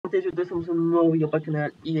gente, yo estamos en un nuevo video para el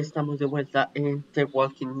canal y estamos de vuelta en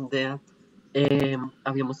Thewalkingdead.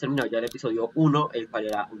 Habíamos terminado ya el episodio 1, el cual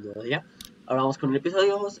era un nuevo día. Ahora vamos con el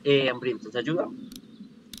episodio 2, Hambrientos, ayuda.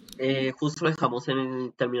 Justo lo dejamos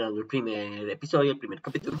terminando el primer episodio, el primer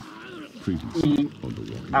capítulo. Y...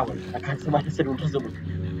 bueno, acá se va a hacer un resumen.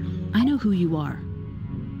 I know who you are.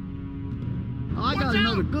 I got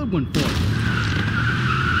another good one for you.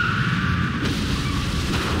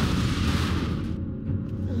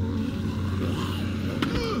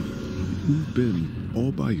 You've been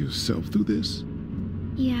all by yourself through this?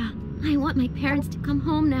 Yeah, I want my parents to come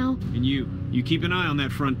home now. And you keep an eye on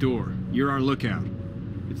that front door. You're our lookout.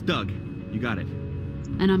 It's Doug. You got it.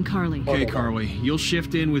 And I'm Carly. Okay, Carly. You'll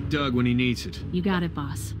shift in with Doug when he needs it. You got it,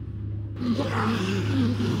 boss.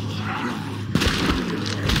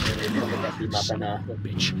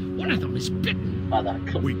 Bitch, one of them is bitten.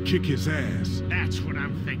 We kick his ass. That's what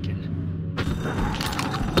I'm thinking.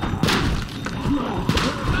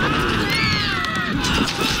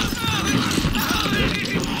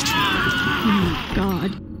 Oh,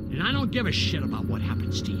 God. And I don't give a shit about what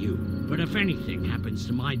happens to you. But if anything happens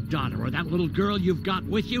to my daughter or that little girl you've got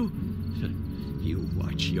with you, you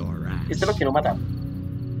watch your ass. Este lo quiero matar.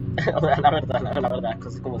 la verdad,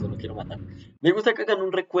 cosas como eso lo quiero matar. Me gusta que hagan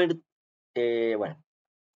un recuerdo. Bueno,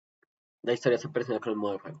 la historia se presenta con el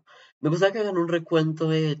modo de juego. Me gusta que hagan un recuento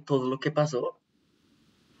de todo lo que pasó,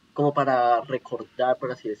 como para recordar,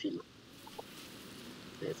 por así decirlo.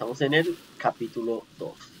 Estamos en el capítulo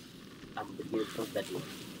 2. Hambrientos de ayuda.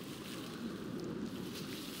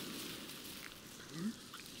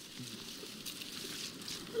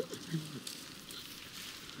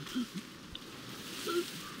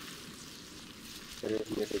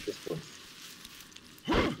 Tres meses después.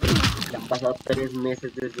 Ya han pasado 3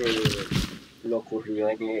 meses desde lo ocurrido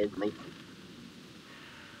en el México.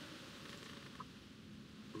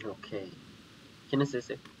 Ok. ¿Quién es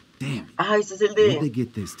ese? Damn. Ah, ese es el de... What did they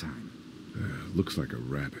get this time? Looks like a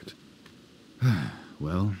rabbit.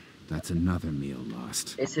 Well, that's another meal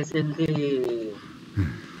lost. Ese es el de...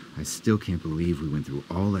 I still can't believe we went through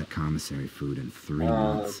all that commissary food in 3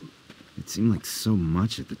 months. It seemed like so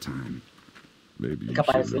much at the time. Maybe you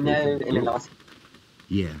en el base.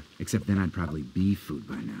 Yeah, except then I'd probably be food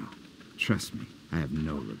by now. Trust me, I have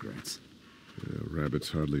no regrets. Yeah, rabbit's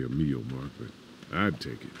hardly a meal, Mark, but I'd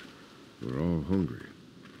take it. We're all hungry.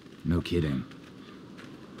 No kidding.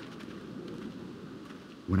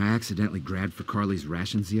 When I accidentally grabbed for Carly's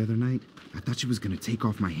rations the other night, I thought she was gonna take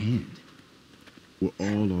off my hand. We're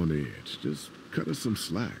all on edge. Just cut us some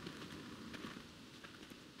slack.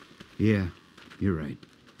 Yeah, you're right.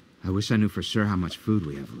 I wish I knew for sure how much food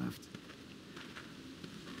we have left.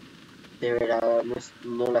 You'll have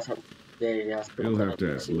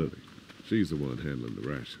to ask Lily. She's the one handling the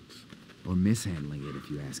rations. Or mishandling it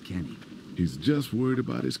if you ask Kenny. He's just worried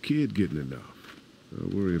about his kid getting enough. I'll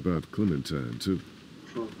worry about Clementine, too.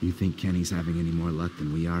 You think Kenny's having any more luck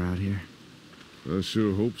than we are out here? I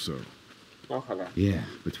sure hope so. Yeah,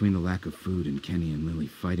 between the lack of food and Kenny and Lily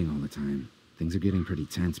fighting all the time, things are getting pretty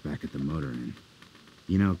tense back at the motor inn.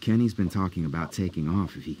 You know, Kenny's been talking about taking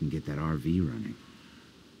off if he can get that RV running.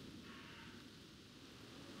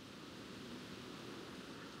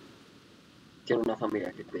 He's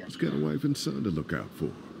got a wife and son to look out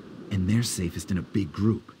for. And they're safest in a big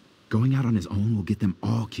group. Going out on his own will get them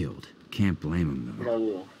all killed. Can't blame him,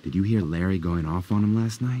 though. Did you hear Larry going off on him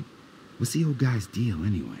last night? What's the old guy's deal,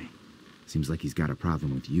 anyway? Seems like he's got a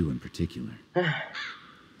problem with you in particular.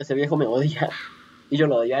 Ese viejo me odia. Y yo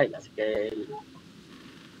lo odio a él, así que...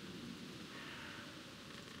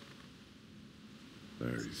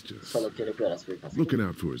 Larry's just Solo quiere cuidar a su hija. looking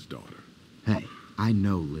out for his daughter. Hey, I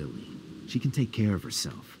know Lily. She can take care of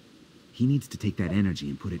herself. He needs to take that energy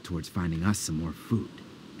and put it towards finding us some more food.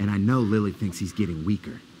 And I know Lily thinks he's getting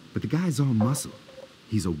weaker, but the guy's all muscle.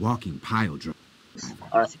 He's a walking pile driver.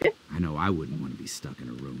 I know I wouldn't want to be stuck in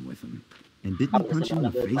a room with him. And didn't he punch you in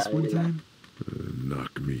the face one time?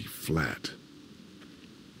 Knock me flat.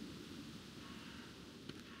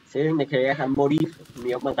 Sí, me quería dejar morir,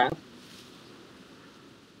 me iba a matar.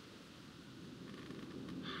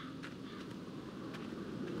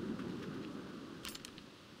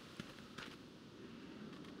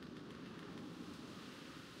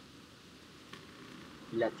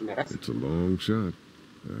 It's a long shot.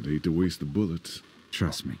 I'd hate to waste the bullets.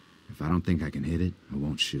 Trust me, if I don't think I can hit it, I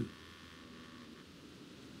won't shoot.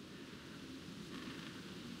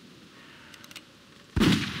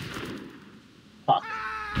 Fuck.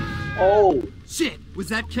 Oh! Shit! Was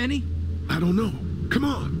that Kenny? I don't know. Come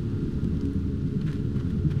on!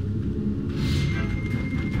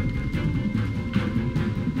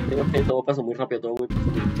 Todo pasó muy rápido, todo muy...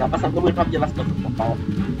 Está pasando muy rápido las cosas, por favor.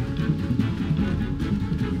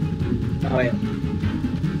 A ver.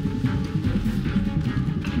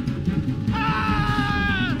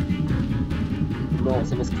 No,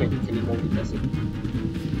 ese no es Kenny ahorita sí.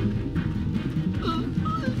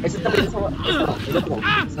 Ese también es el otro.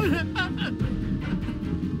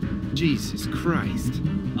 Jesus Christ.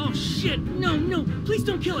 Oh shit! No, no! Please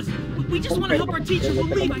don't kill us! We just want to help our teacher. We'll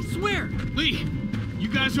leave, I swear! Lee, you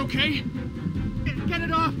guys okay? Get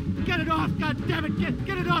it off! Get it off! God damn it!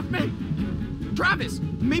 Get it off me! Travis,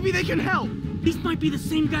 maybe they can help. These might be the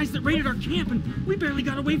same guys that raided our camp, and we barely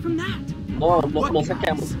got away from that. No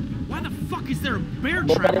saqueamos. Why the fuck is there a bear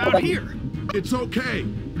trap out here? It's okay.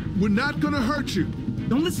 We're not gonna hurt you.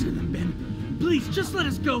 Don't listen to them, Ben. Please, just let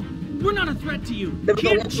us go. We're not a threat to you.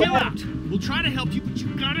 Kid, chill out. We'll try to help you, but you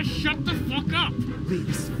gotta shut the fuck up. Lee,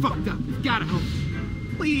 this is fucked up. We've gotta help.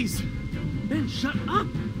 Please. Ben, shut up.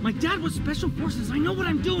 My dad was special forces. I know what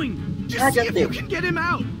I'm doing. Just see if you can get him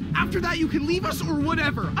out. After that, you can leave us or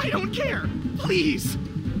whatever. I don't care. Please.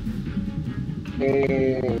 Lo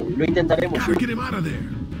intentaremos. Gotta get him out of there.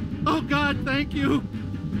 Oh God, thank you!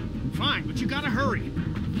 Fine, but you gotta hurry.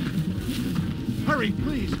 Hurry,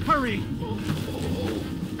 please, hurry!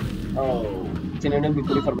 Oh, tienen el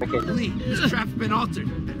mismo uniforme que ellos. Lee, this trap's been altered.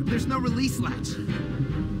 There's no release latch.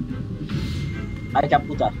 Hay que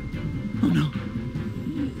amputar. Oh no.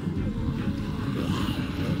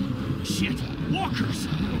 Shit, walkers!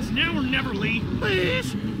 It's now or never, Lee.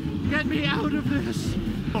 Please! Get me out of this!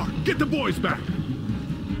 Get the boys back.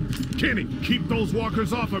 Kenny, keep those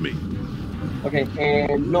walkers off of me. Ok,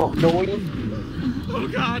 no voy. Oh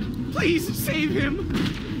God, please save him!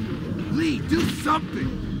 Lee, do something.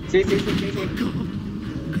 Sí. I'm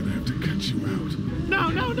gonna have to cut you out.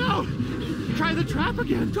 No! Try the trap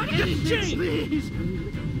again! Try to get the chain! Please!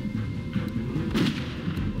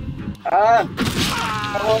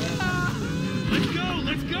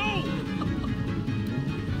 Let's go!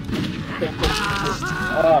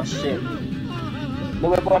 Oh shit. No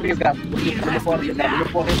me puedo arriesgar.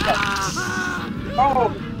 Oh.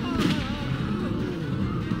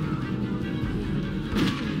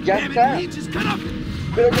 Ya está.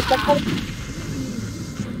 Pero ya está con...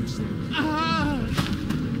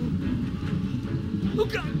 Oh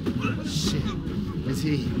God! Shit. Is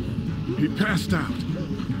he? He passed out.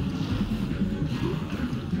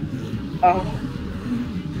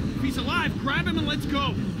 If he's alive, grab him and let's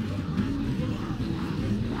go.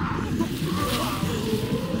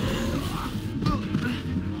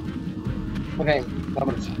 Ok,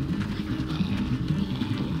 vámonos.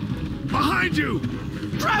 Behind you!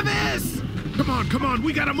 Travis! Come on,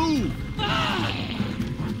 we gotta move!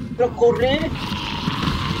 Pero corre.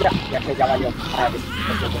 Ya valió.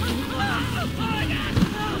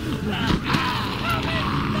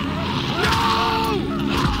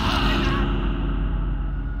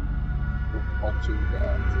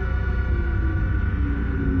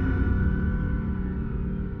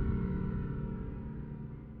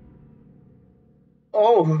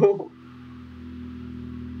 Oh.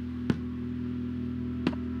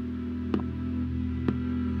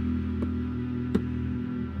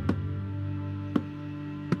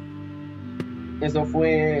 Eso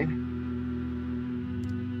fue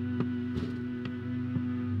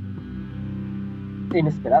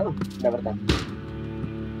inesperado, la verdad.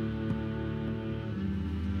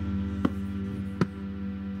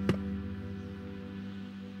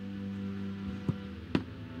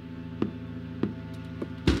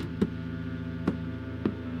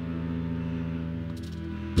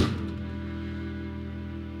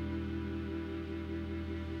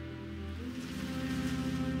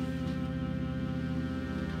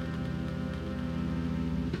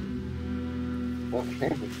 Ok,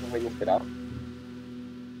 eso fue inesperado.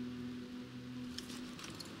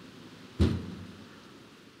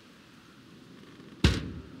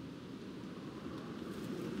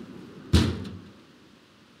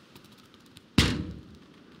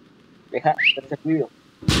 Deja de hacer ruido.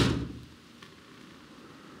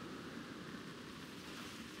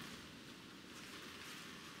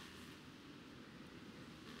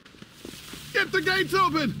 Get the gates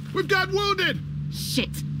open! We've got wounded! Shit!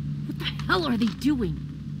 What the hell are they doing?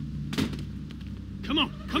 Come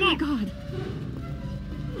on! Oh my God!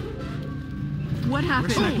 What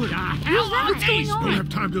happened? What's going Don't on? have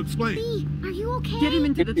time to explain. Lee, are you okay? Get him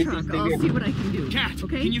into the truck. I'll see what I can do. Cat,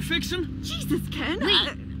 okay? can you fix him? Jesus, Ken. Lee.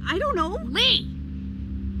 I don't know. Lee!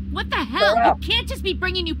 What the hell? You can't just be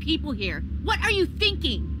bringing new people here. What are you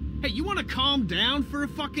thinking? Hey, you want to calm down for a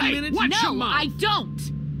fucking minute? No, I don't.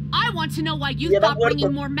 I want to know why you thought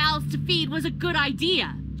bringing more mouths to feed was a good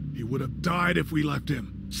idea. He would have died if we left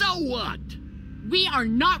him. So what? We are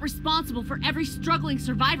not responsible for every struggling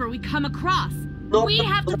survivor we come across. No, We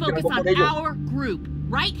have to no, focus no, on no, no. our group,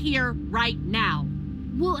 right here, right now.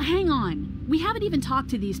 Well, hang on. We haven't even talked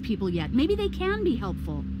to these people yet. Maybe they can be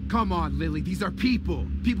helpful. Come on, Lily, these are people.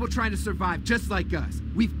 People trying to survive just like us.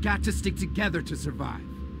 We've got to stick together to survive.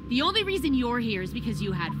 The only reason you're here is because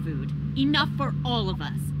you had food. Enough for all of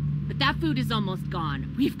us. But that food is almost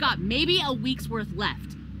gone. We've got maybe a week's worth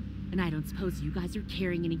left. And I don't suppose you guys are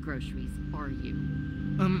carrying any groceries, are you?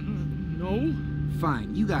 No?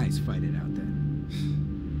 Fine, you guys fight it out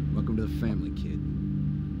then. Welcome to the family, kid.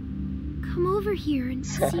 Come over here and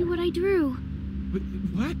see what I drew.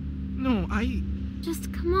 What? No,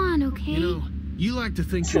 Just come on, okay? You know, you like to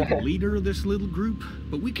think you're the leader of this little group,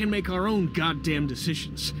 but we can make our own goddamn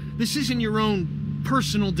decisions. This isn't your own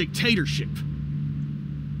personal dictatorship.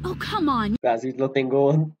 Oh, come on. Casi lo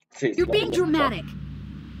tengo. Sí, You're lo being tengo. dramatic.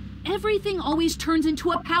 Everything always turns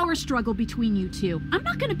into a power struggle between you two. I'm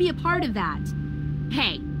not gonna be a part of that.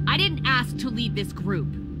 Hey, I didn't ask to lead this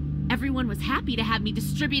group. Everyone was happy to have me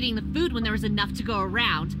distributing the food when there was enough to go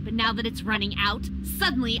around, but now that it's running out,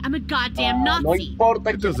 suddenly I'm a goddamn No Nazi. importa It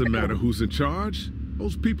quién doesn't sea. matter who's in charge.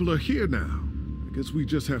 Those people are here now. I guess we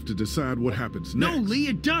just have to decide what happens next. No, Lee,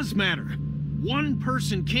 it does matter. One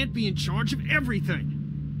person can't be in charge of everything.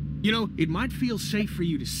 You know, it might feel safe for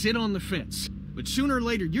you to sit on the fence, but sooner or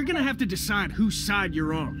later, you're gonna have to decide whose side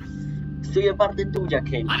you're on. Estoy de parte tuya,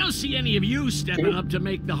 Kenny. I don't see any of you stepping up to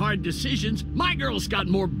make the hard decisions. My girl's got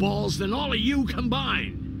more balls than all of you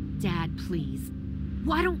combined. Dad, please.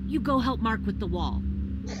 Why don't you go help Mark with the wall?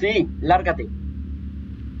 Sí, lárgate.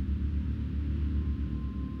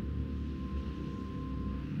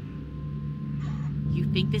 You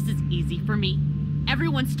think this is easy for me?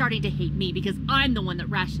 Everyone's starting to hate me because I'm the one that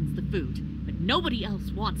rations the food, but nobody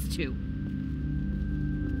else wants to.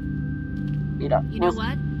 Mira. You know nos-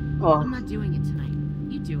 what? Oh, I'm not doing it tonight.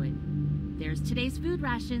 You do it. There's today's food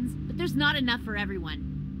rations, but there's not enough for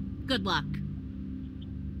everyone. Good luck.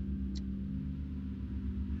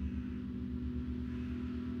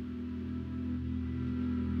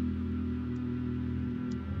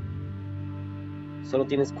 Solo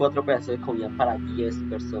tienes 4 pedazos de comida para 10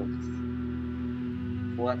 personas.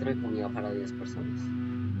 4 de comida para 10 personas.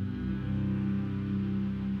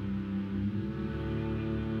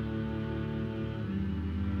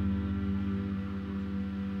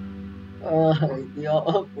 Ay,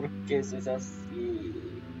 Dios, ¿por qué eso es así?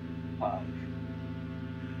 Ay.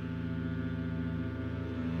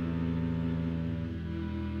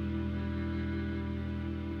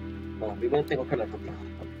 Bueno, primero tengo que hablar contigo.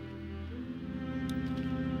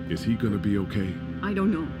 Is he gonna be okay? I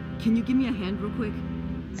don't know. Can you give me a hand real quick?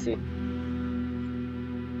 Sí.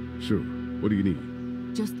 Sure. What do you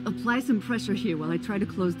need? Just apply some pressure here while I try to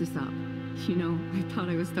close this up. You know, I thought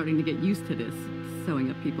I was starting to get used to this, sewing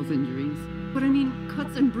up people's injuries. But I mean,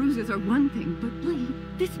 cuts and bruises are one thing, but Lee,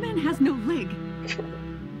 this man has no leg.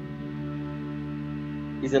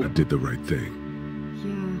 Hice I did the right thing.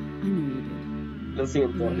 Yeah, I know you did. Lo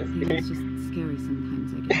siento, The es leg thing que is just scary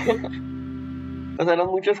sometimes, I guess. pasaron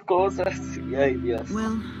muchas cosas. Y ay, Dios.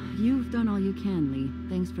 Well, you've done all you can, Lee.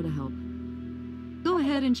 Thanks for the help. Go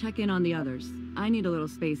ahead and check in on the others. I need a little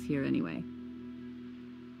space here anyway.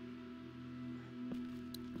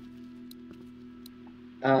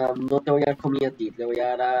 No te voy a dar comida a ti, le voy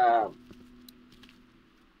a dar a...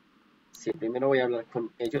 Sí, primero voy a hablar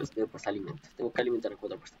con ellos, después alimento. Tengo que alimentar a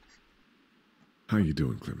 4 personas. How you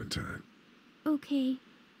doing, Clementine? Okay.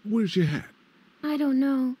 Where's your hat? I don't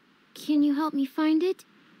know. Can you help me find it?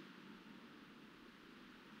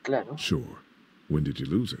 Claro. Sure. When did you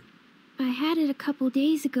lose it? I had it a couple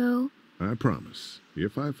days ago. I promise.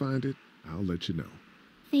 If I find it, I'll let you know.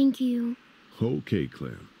 Thank you. Okay,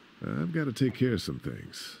 Clem. I've got to take care of some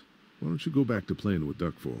things. Why don't you go back to playing with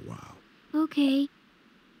Duck for a while? Okay.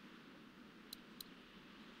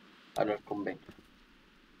 Hablar con Ben.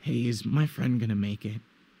 Hey, is my friend gonna make it?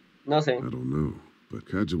 No sé. I don't know, but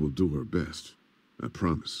Kaja will do her best. I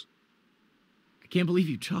promise. I can't believe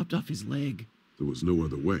you chopped off his leg. There was no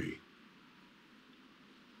other way.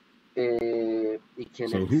 ¿Y quién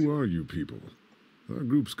So es? who are you people? Our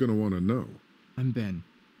group's gonna want to know. I'm Ben.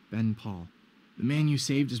 Ben Paul. The man you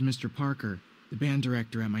saved is Mr. Parker, the band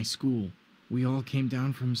director at my school. We all came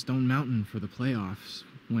down from Stone Mountain for the playoffs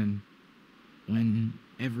when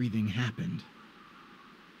everything happened.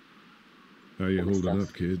 How you ¿Cómo holding estás?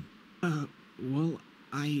 up, kid? Well,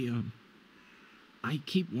 I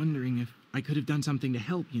keep wondering if I could have done something to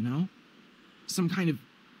help, you know? Some kind of,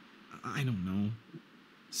 I don't know,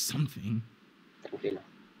 something. Tranquila.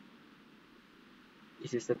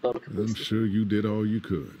 Hiciste todo lo que I'm pudiste. sure you did all you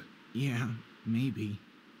could. Yeah, maybe.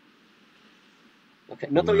 Okay.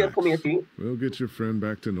 No te voy a dar comida Relax. aquí. We'll get your friend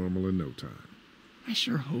back to normal in no time. I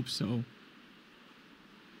sure hope so.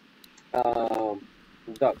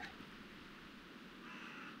 Doug.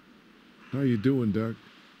 How you doing, Doug?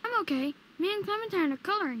 I'm okay. Me and Clementine are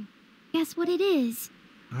coloring. Guess what it is?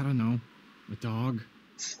 I don't know. A dog?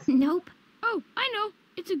 Nope. Oh, I know.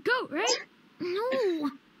 It's a goat, right?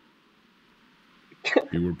 No.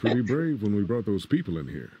 You were pretty brave when we brought those people in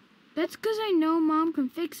here. That's because I know Mom can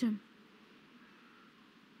fix him.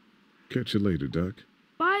 Catch you later, Doug.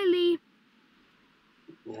 Bye, Lee.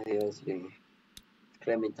 Adiós, Lee.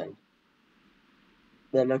 Clementine.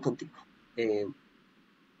 Voy a hablar contigo.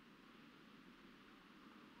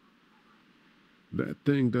 That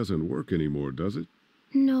thing doesn't work anymore, does it?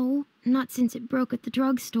 No, not since it broke at the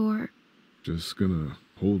drugstore. Just gonna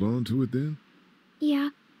hold on to it then? Yeah,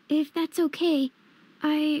 if that's okay.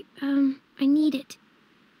 I need it.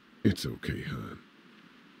 It's okay, hon.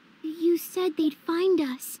 You said they'd find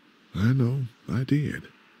us. I know, I did.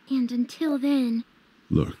 And until then...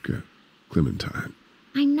 Look, Clementine.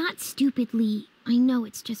 I'm not stupid, Lee. I know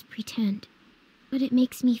it's just pretend. But it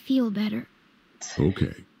makes me feel better.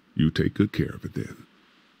 Okay, you take good care of it then.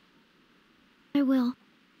 I will.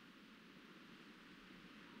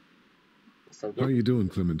 How you doing,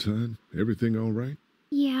 Clementine? Everything all right?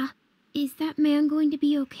 Yeah. Is that man going to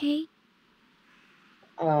be okay?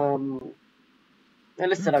 Él I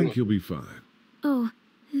estará think bien. he'll be fine. Oh,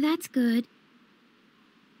 that's good.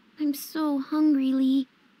 I'm so hungry, Lee.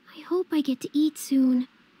 I hope I get to eat soon.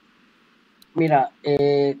 Mira,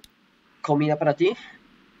 comida para ti.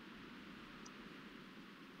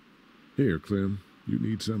 Here, Clem, you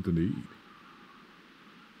need something to eat.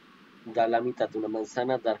 Dar la mitad de una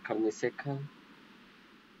manzana, dar carne seca.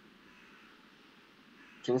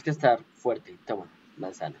 Tienes que estar fuerte. Toma,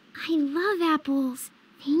 manzana. I love apples.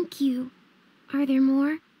 Thank you. Are there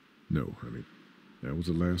more? No, honey. That was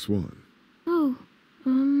the last one. Oh,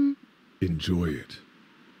 Enjoy it.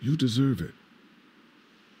 You deserve it.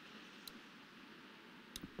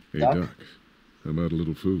 Hey, Doc? Doc. How about a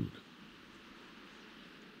little food?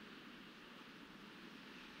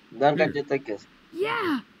 Dar Here. galleta y queso.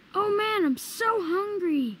 Yeah. Oh, man, I'm so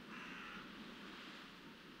hungry.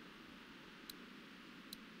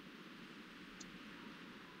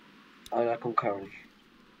 Hablar con Carly.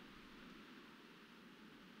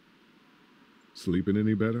 Sleeping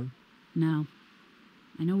any better? No.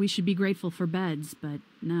 I know we should be grateful for beds, but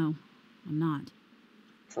no, I'm not.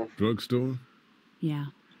 Drugstore? Yeah.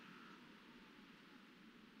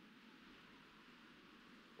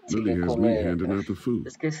 Lily has me handing out the food.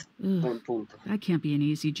 Es que es buen punto. That can't be an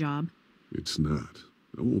easy job. It's not.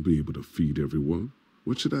 I won't be able to feed everyone.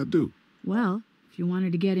 What should I do? Well, if you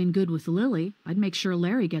wanted to get in good with Lily, I'd make sure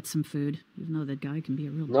Larry gets some food, even though that guy can be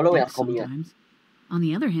a real No le voy a dick dar comida. sometimes. On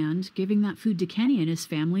the other hand, giving that food to Kenny and his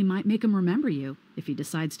family might make him remember you if he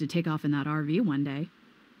decides to take off in that RV one day.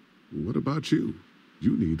 What about you?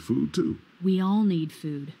 You need food too. We all need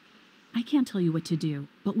food. I can't tell you what to do,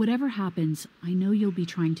 but whatever happens, I know you'll be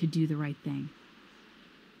trying to do the right thing.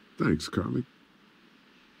 Thanks, Carly.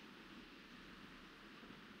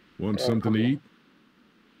 Want something to eat?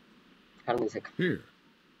 Carne seca. Here.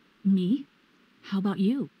 Me? How about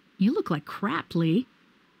you? You look like crap, Lee.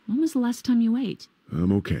 When was the last time you ate?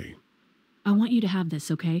 I'm okay. I want you to have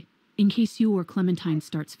this, okay? In case you or Clementine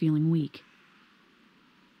starts feeling weak.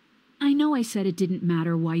 I know I said it didn't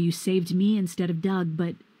matter why you saved me instead of Doug,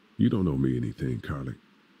 but... You don't owe me anything, Carly.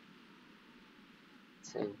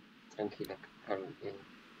 Sí, tranquila, Carly.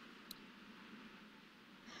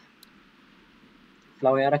 La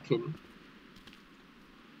voy a dar a Kenny.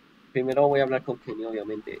 Primero voy a hablar con Kenny,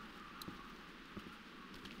 obviamente.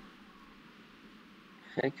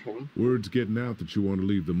 Hey, Kenny. Word's getting out that you want to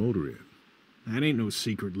leave the motor in. That ain't no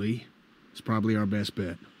secret, Lee. It's probably our best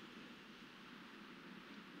bet.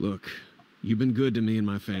 Look, you've been good to me and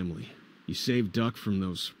my family. You saved Duck from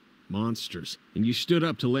those monsters, and you stood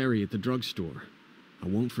up to Larry at the drugstore. I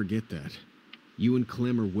won't forget that. You and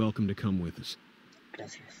Clem are welcome to come with us.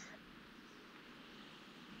 Gracias.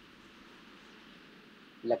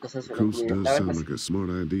 La cosa suena Coast muy bien. does La sound verdad, like a smart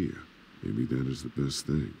idea. Maybe that is the best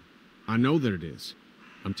thing. I know that it is.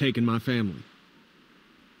 I'm taking my family.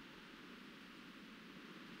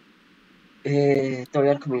 te voy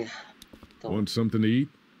a dar comida. Toma. Want something to eat?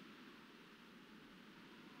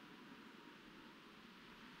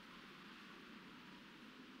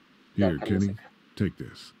 Here, carne Kenny. seca. Take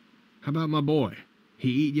this. How about my boy? He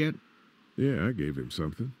eat yet? Yeah, I gave him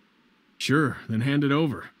something. Sure, then hand it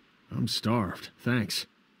over. I'm starved. Thanks.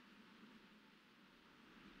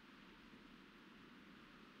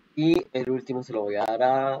 Y el último se lo voy a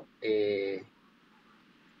dar a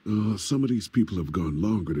Some of these people have gone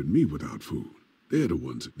longer than me without food. They're the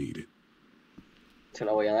ones that need it. Se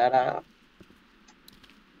la voy a dar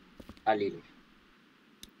a Lily.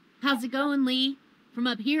 How's it going, Lee? From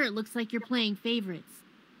up here, it looks like you're playing favorites.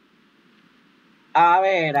 A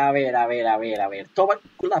ver. Toma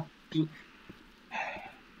la pi...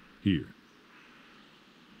 Here.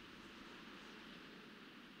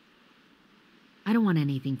 I don't want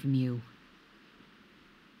anything from you.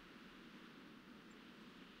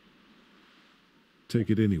 Take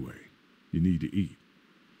it anyway. You need to eat.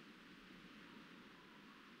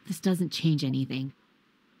 This doesn't change anything.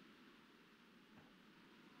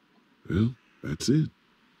 Well, that's it.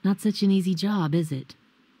 Not such an easy job, is it?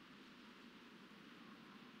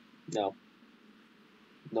 No.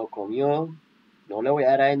 No comió. No le voy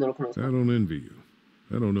a dar a él, no lo conozco. I don't envy you.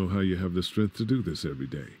 I don't know how you have the strength to do this every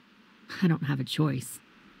day. I don't have a choice.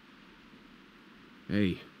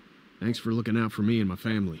 Hey, thanks for looking out for me and my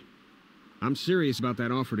family. I'm serious about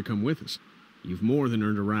that offer to come with us. You've more than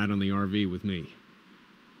earned a ride on the RV with me.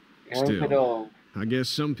 Still, I guess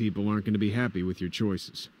some people aren't going to be happy with your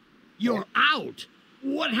choices. You're out!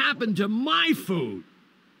 What happened to my food?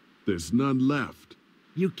 There's none left.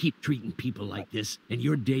 You keep treating people like this, and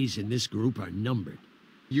your days in this group are numbered.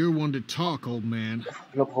 You're one to talk, old man.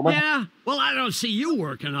 Yeah? Well, I don't see you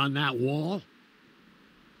working on that wall.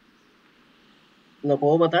 ¿Lo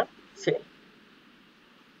puedo matar? Sí.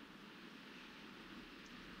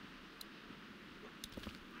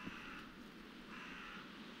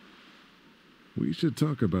 We should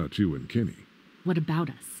talk about you and Kenny. What about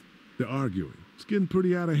us? The arguing. It's getting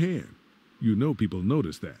pretty out of hand. You know people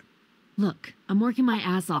notice that. Look, I'm working my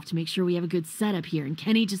ass off to make sure we have a good setup here, and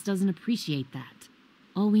Kenny just doesn't appreciate that.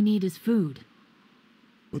 All we need is food.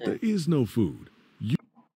 But there is no food. You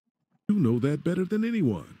know that better than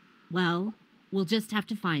anyone. Well, we'll just have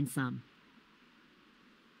to find some.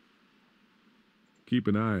 Keep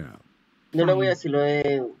an eye out. No le voy a decir lo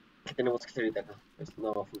de que tenemos que salir de acá. Esto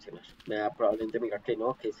no va a funcionar. Probablemente me diga que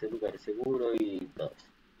no, que ese lugar es seguro y todo eso.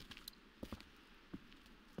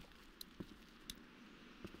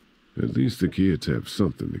 At least the kids have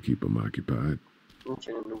something to keep them occupied.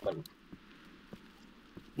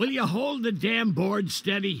 Will you hold the damn board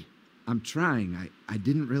steady? I'm trying. I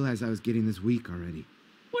didn't realize I was getting this weak already.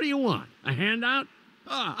 What do you want? A handout?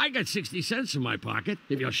 Oh, I got 60 cents in my pocket,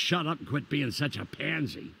 if you'll shut up and quit being such a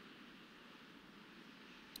pansy.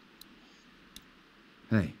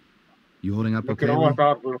 Hey, you holding up okay?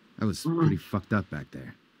 I was pretty fucked up back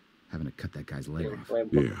there, having to cut that guy's leg off.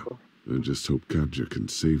 Yeah, I just hope Katja can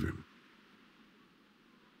save him.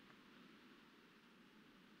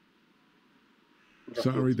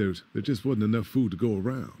 Sorry, there just wasn't enough food to go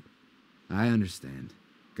around. I understand.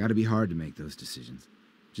 Gotta be hard to make those decisions.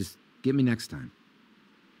 Just get me next time.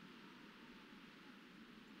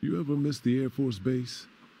 You ever miss the Air Force Base?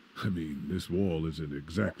 I mean, this wall isn't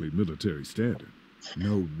exactly military standard.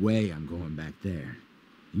 No way I'm going back there.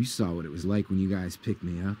 You saw what it was like when you guys picked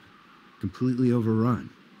me up. Completely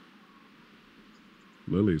overrun.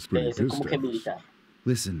 Lily's pretty pissed at us.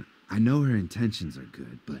 Listen, I know her intentions are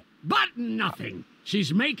good, but... But nothing!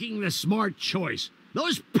 She's making the smart choice.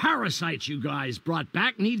 Those parasites you guys brought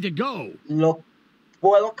back need to go. Lo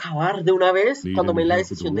puedo acabar de una vez. Cuando me la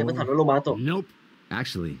decisión de matarlo, lo mato. Nope.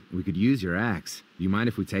 Actually, we could use your axe. Do you mind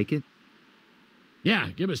if we take it? Yeah,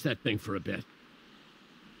 give us that thing for a bit.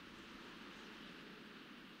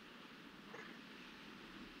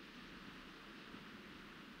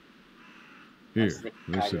 Here,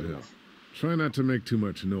 this should help. Try not to make too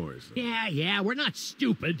much noise, though. Yeah, we're not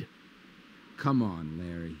stupid. Come on,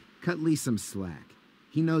 Larry. Cut Lee some slack.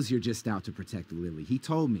 He knows you're just out to protect Lily. He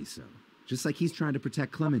told me so. Just like he's trying to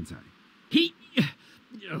protect Clementine.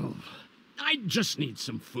 Oh, I just need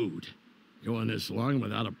some food. Going this long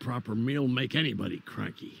without a proper meal make anybody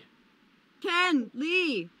cranky. Ken,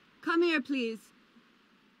 Lee, come here, please.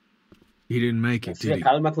 He didn't make it, did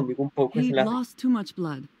he? He lost too much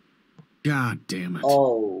blood. God damn it.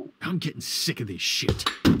 Oh. I'm getting sick of this shit.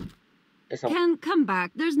 Ken, come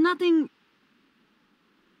back. There's nothing...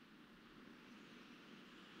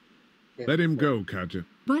 Let him go, Katja.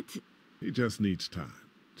 But... He just needs time.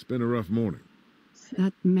 It's been a rough morning.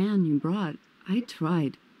 That man you brought, I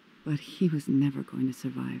tried, but he was never going to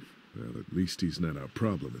survive. Well, at least he's not our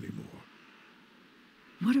problem anymore.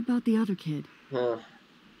 What about the other kid? The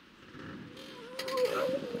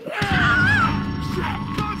axe!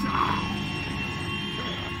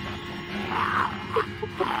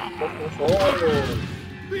 Hurry!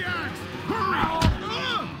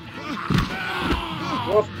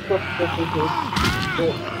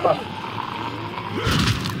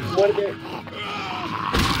 Muerde.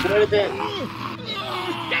 Muerde.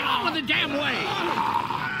 of the damn way!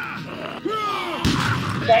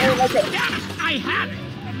 Dale, like it. Damn it! I had it!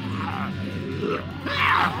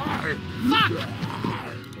 Fuck!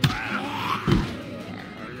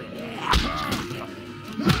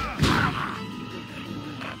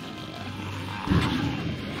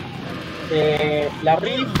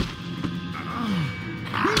 Larry.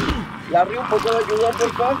 Larry, un poco de ayuda, por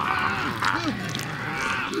favor.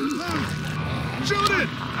 Shoot it!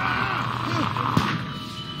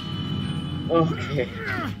 Okay.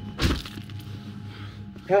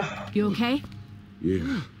 You okay?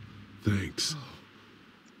 Yeah, thanks.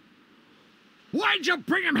 Why'd you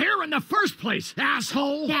bring him here in the first place,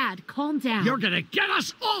 asshole? Dad, calm down. You're gonna get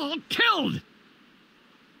us all killed!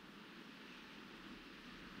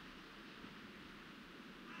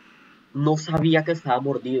 No sabía que estaba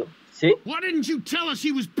mordido. ¿Sí? Why didn't you tell us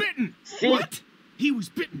he was bitten? Sí. What? He was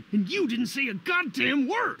bitten, and you didn't say a goddamn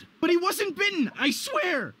word! But he wasn't bitten, I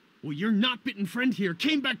swear! Well, your not-bitten friend here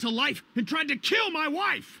came back to life and tried to kill my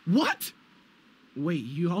wife! What? Wait,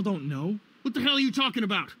 you all don't know? What the hell are you talking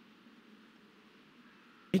about?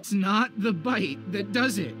 It's not the bite that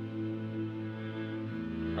does it.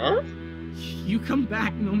 Huh? You come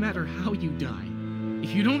back no matter how you die.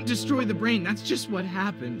 If you don't destroy the brain, that's just what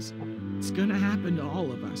happens. It's gonna happen to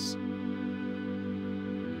all of us.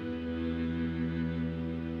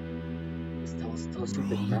 Estamos todos We're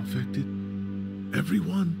all infectados. infected?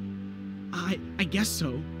 Everyone? I guess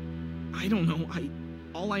so. I don't know.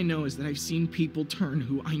 All I know is that I've seen people turn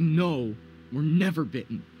who I know were never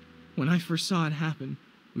bitten. When I first saw it happen,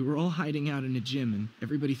 we were all hiding out in a gym and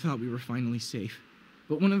everybody thought we were finally safe.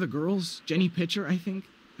 But one of the girls, Jenny Pitcher, I think,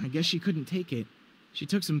 I guess she couldn't take it. She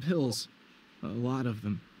took some pills. A lot of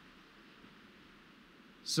them.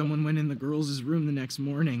 Someone went in the girls' room the next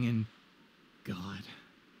morning and... God.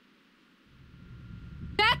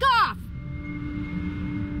 Back off!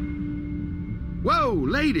 Whoa,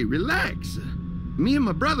 lady, relax. Me and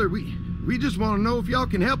my brother, we just want to know if y'all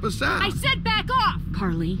can help us out. I said back off!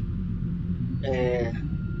 Carly.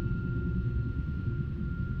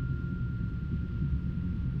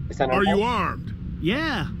 Are you armed?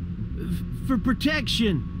 Yeah, for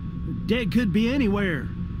protection. Dead could be anywhere.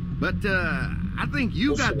 But, I think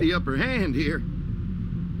you got the upper hand here.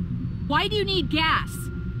 Why do you need gas?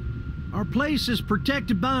 Our place is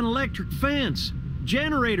protected by an electric fence.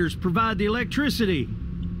 Generators provide the electricity.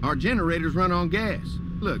 Our generators run on gas.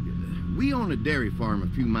 Look, we own a dairy farm a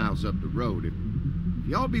few miles up the road. If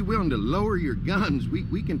y'all be willing to lower your guns,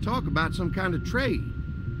 we can talk about some kind of trade.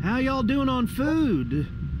 How y'all doing on food?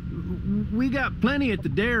 We got plenty at the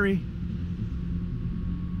dairy.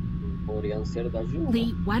 Podrían ser de ayuda.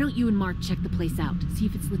 Lee, why don't you and Mark check the place out? See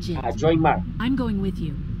if it's legit. Join Mark. I'm going with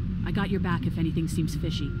you. I got your back if anything seems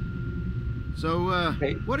fishy. So,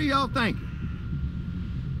 what are y'all thinking?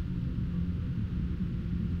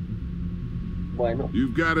 Bueno,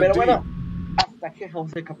 You've got a pero deal. bueno, hasta aquí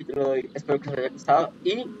dejamos el capítulo de hoy. Espero que os haya gustado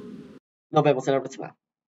y nos vemos en la próxima.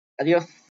 Adiós.